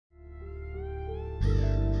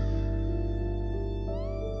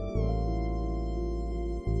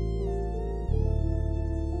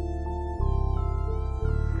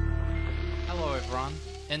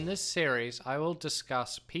In this series, I will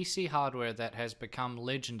discuss PC hardware that has become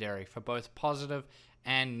legendary for both positive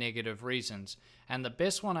and negative reasons, and the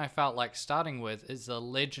best one I felt like starting with is the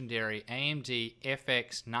legendary AMD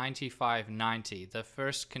FX-9590, the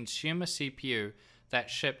first consumer CPU that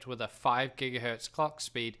shipped with a 5 GHz clock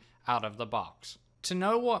speed out of the box. To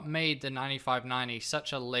know what made the 9590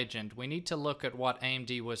 such a legend, we need to look at what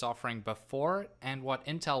AMD was offering before it and what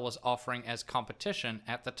Intel was offering as competition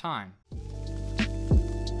at the time.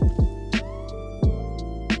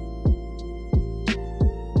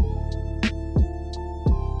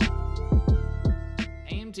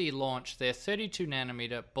 AMD launched their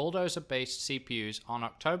 32nm Bulldozer-based CPUs on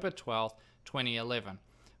October 12, 2011,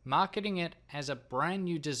 marketing it as a brand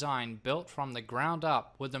new design built from the ground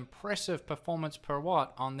up with impressive performance per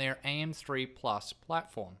watt on their AM3 Plus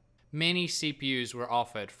platform. Many CPUs were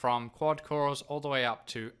offered, from quad cores all the way up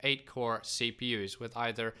to 8-core CPUs with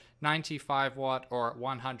either 95 watt or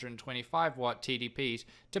 125 watt TDPs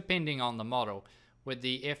depending on the model, with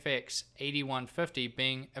the FX-8150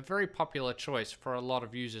 being a very popular choice for a lot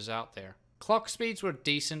of users out there. Clock speeds were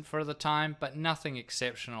decent for the time, but nothing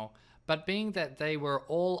exceptional. But being that they were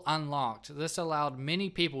all unlocked, this allowed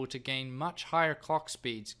many people to gain much higher clock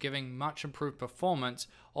speeds, giving much improved performance,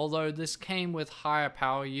 although this came with higher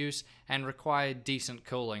power use and required decent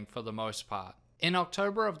cooling for the most part. In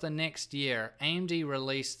October of the next year, AMD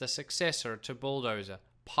released the successor to Bulldozer,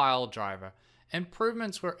 Piledriver.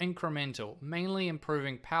 Improvements were incremental, mainly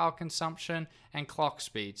improving power consumption and clock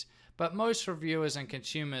speeds, but most reviewers and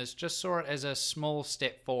consumers just saw it as a small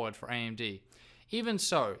step forward for AMD. Even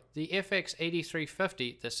so, the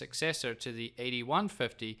FX-8350, the successor to the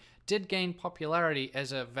 8150, did gain popularity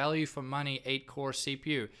as a value-for-money 8-core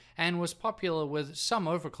CPU, and was popular with some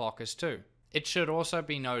overclockers too. It should also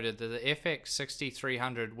be noted that the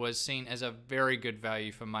FX-6300 was seen as a very good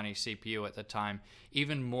value-for-money CPU at the time,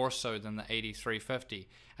 even more so than the 8350,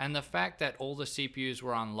 and the fact that all the CPUs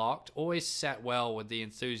were unlocked always sat well with the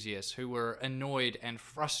enthusiasts who were annoyed and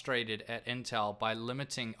frustrated at Intel by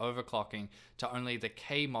limiting overclocking to only the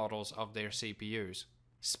K models of their CPUs.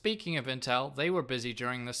 Speaking of Intel, they were busy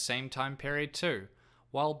during the same time period too.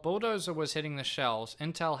 While Bulldozer was hitting the shelves,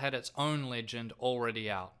 Intel had its own legend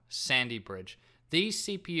already out, Sandy Bridge. These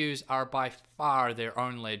CPUs are by far their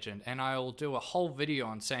own legend, and I will do a whole video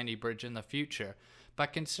on Sandy Bridge in the future.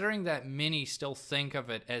 But considering that many still think of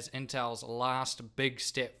it as Intel's last big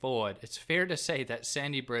step forward, it's fair to say that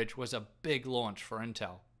Sandy Bridge was a big launch for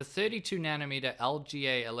Intel. The 32nm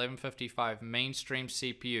LGA 1155 mainstream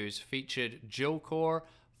CPUs featured dual-core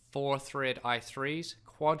 4-thread i3s,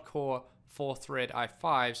 quad-core 4-thread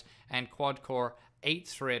i5s, and quad-core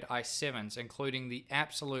 8-thread i7s, including the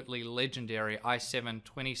absolutely legendary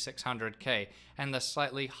i7-2600K and the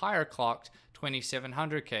slightly higher clocked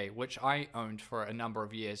 2700K, which I owned for a number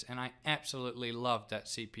of years, and I absolutely loved that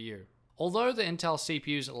CPU. Although the Intel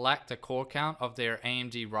CPUs lacked the core count of their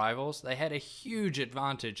AMD rivals, they had a huge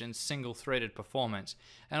advantage in single-threaded performance,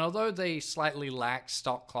 and although they slightly lacked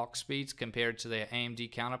stock clock speeds compared to their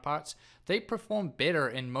AMD counterparts, they performed better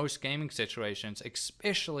in most gaming situations,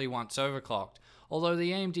 especially once overclocked, although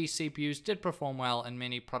the AMD CPUs did perform well in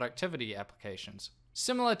many productivity applications.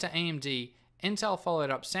 Similar to AMD, Intel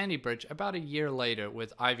followed up Sandy Bridge about a year later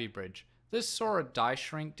with Ivy Bridge. This saw a die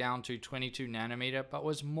shrink down to 22nm, but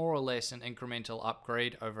was more or less an incremental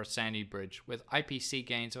upgrade over Sandy Bridge, with IPC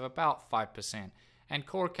gains of about 5%, and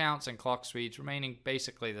core counts and clock speeds remaining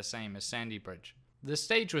basically the same as Sandy Bridge. The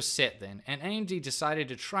stage was set then, and AMD decided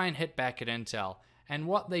to try and hit back at Intel, and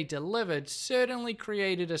what they delivered certainly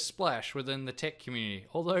created a splash within the tech community,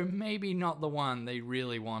 although maybe not the one they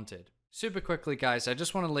really wanted. Super quickly guys, I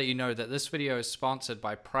just want to let you know that this video is sponsored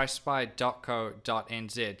by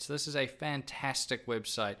pricespy.co.nz. So this is a fantastic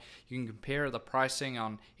website. You can compare the pricing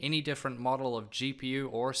on any different model of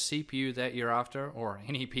GPU or CPU that you're after, or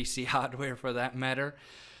any PC hardware for that matter,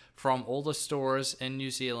 from all the stores in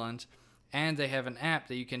New Zealand. And they have an app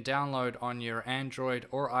that you can download on your Android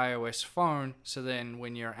or iOS phone, so then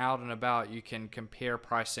when you're out and about you can compare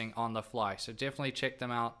pricing on the fly. So definitely check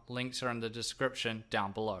them out. Links are in the description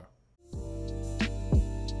down below.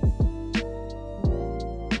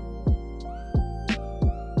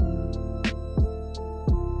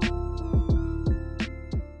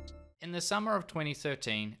 In the summer of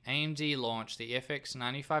 2013, AMD launched the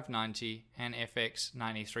FX-9590 and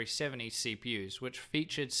FX-9370 CPUs, which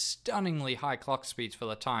featured stunningly high clock speeds for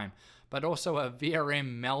the time, but also a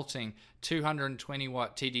VRM melting 220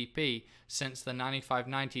 watt TDP, since the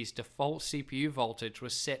 9590's default CPU voltage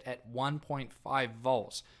was set at 1.5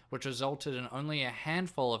 volts, which resulted in only a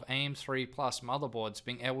handful of AM3 Plus motherboards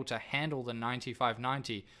being able to handle the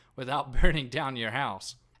 9590 without burning down your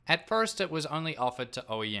house. At first it was only offered to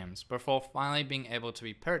OEMs, before finally being able to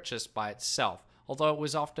be purchased by itself, although it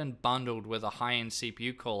was often bundled with a high-end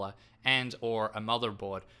CPU cooler and or a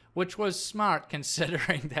motherboard, which was smart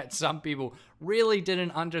considering that some people really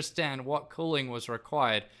didn't understand what cooling was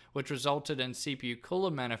required, which resulted in CPU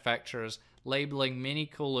cooler manufacturers labeling many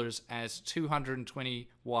coolers as 220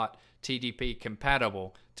 watt TDP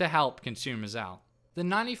compatible to help consumers out. The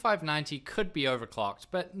 9590 could be overclocked,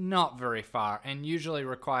 but not very far, and usually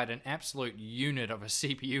required an absolute unit of a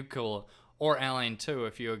CPU cooler, or LN2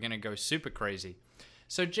 if you were going to go super crazy.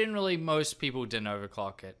 So generally most people didn't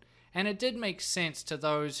overclock it. And it did make sense to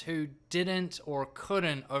those who didn't or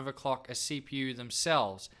couldn't overclock a CPU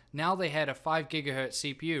themselves. Now they had a 5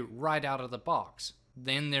 GHz CPU right out of the box.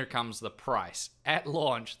 Then there comes the price. At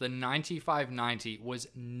launch, the 9590 was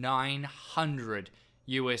 $900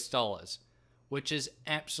 US, which is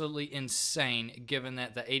absolutely insane given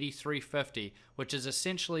that the 8350, which is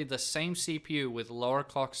essentially the same CPU with lower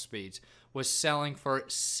clock speeds, was selling for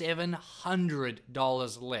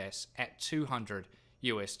 $700 less at $200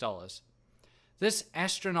 US. This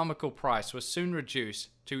astronomical price was soon reduced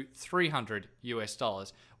to $300 US,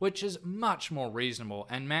 which is much more reasonable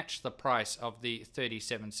and matched the price of the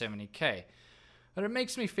 3770K. But it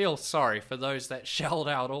makes me feel sorry for those that shelled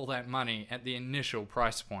out all that money at the initial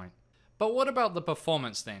price point. But what about the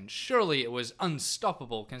performance then? Surely it was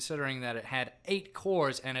unstoppable considering that it had 8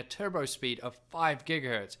 cores and a turbo speed of 5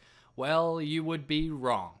 GHz. Well, you would be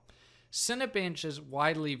wrong. Cinebench is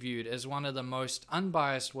widely viewed as one of the most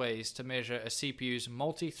unbiased ways to measure a CPU's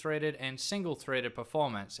multi-threaded and single-threaded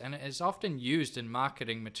performance, and it is often used in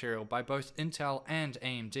marketing material by both Intel and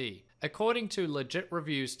AMD. According to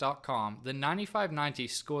LegitReviews.com, the 9590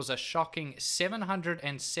 scores a shocking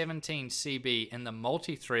 717 CB in the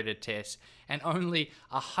multi-threaded test and only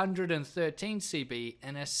 113 CB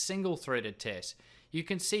in a single-threaded test. You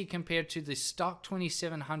can see compared to the stock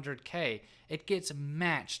 2700K, it gets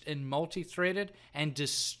matched in multi-threaded and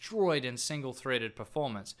destroyed in single-threaded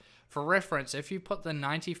performance. For reference, if you put the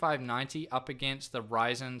 9590 up against the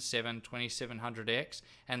Ryzen 7 2700X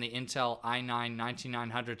and the Intel i9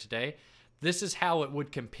 9900 today, this is how it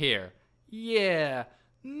would compare. Yeah,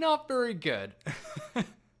 not very good.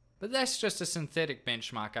 But that's just a synthetic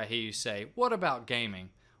benchmark, I hear you say. What about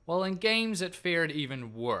gaming? Well, in games it fared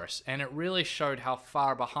even worse, and it really showed how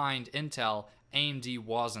far behind Intel AMD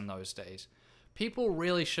was in those days. People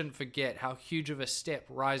really shouldn't forget how huge of a step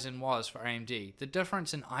Ryzen was for AMD. The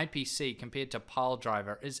difference in IPC compared to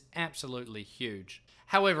piledriver is absolutely huge.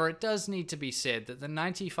 However, it does need to be said that the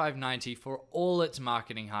 9590, for all its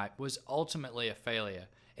marketing hype, was ultimately a failure.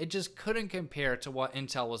 It just couldn't compare to what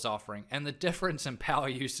Intel was offering, and the difference in power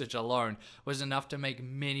usage alone was enough to make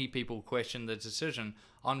many people question the decision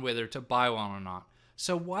on whether to buy one or not.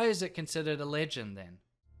 So why is it considered a legend then?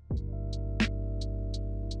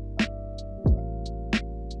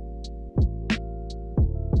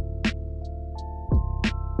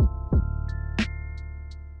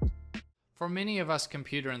 For many of us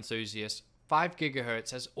computer enthusiasts, 5 GHz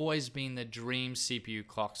has always been the dream CPU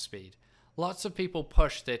clock speed. Lots of people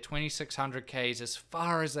push their 2600Ks as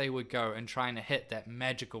far as they would go in trying to hit that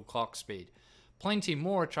magical clock speed. Plenty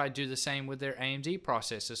more try to do the same with their AMD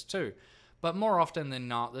processors too, but more often than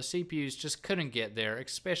not, the CPUs just couldn't get there,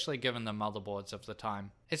 especially given the motherboards of the time.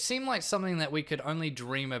 It seemed like something that we could only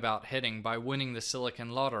dream about hitting by winning the silicon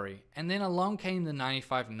lottery, and then along came the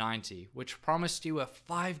 9590, which promised you a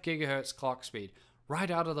 5 GHz clock speed right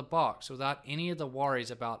out of the box without any of the worries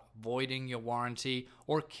about voiding your warranty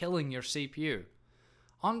or killing your CPU.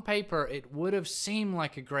 On paper, it would have seemed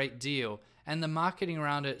like a great deal, and the marketing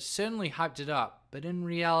around it certainly hyped it up, but in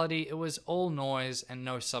reality it was all noise and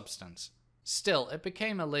no substance. Still, it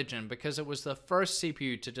became a legend because it was the first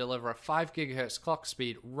CPU to deliver a 5 GHz clock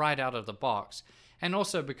speed right out of the box, and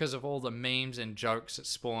also because of all the memes and jokes it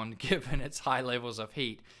spawned given its high levels of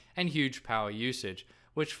heat and huge power usage,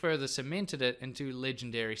 which further cemented it into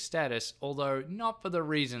legendary status, although not for the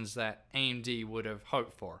reasons that AMD would have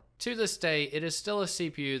hoped for. To this day, it is still a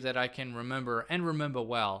CPU that I can remember and remember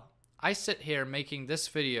well. I sit here making this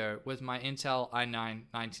video with my Intel i9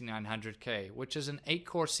 9900K, which is an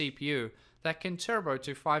 8-core CPU that can turbo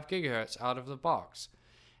to 5 GHz out of the box.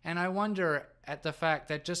 And I wonder at the fact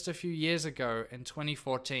that just a few years ago in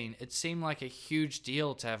 2014, it seemed like a huge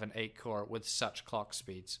deal to have an 8-core with such clock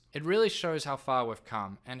speeds. It really shows how far we've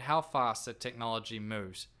come and how fast the technology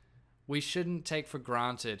moves. We shouldn't take for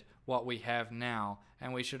granted what we have now,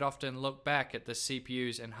 and we should often look back at the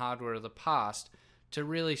CPUs and hardware of the past to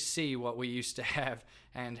really see what we used to have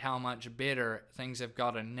and how much better things have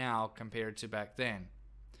gotten now compared to back then.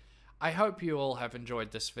 I hope you all have enjoyed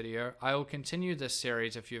this video. I will continue this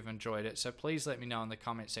series if you've enjoyed it, so please let me know in the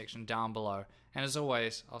comment section down below. And as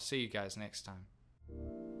always, I'll see you guys next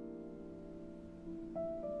time.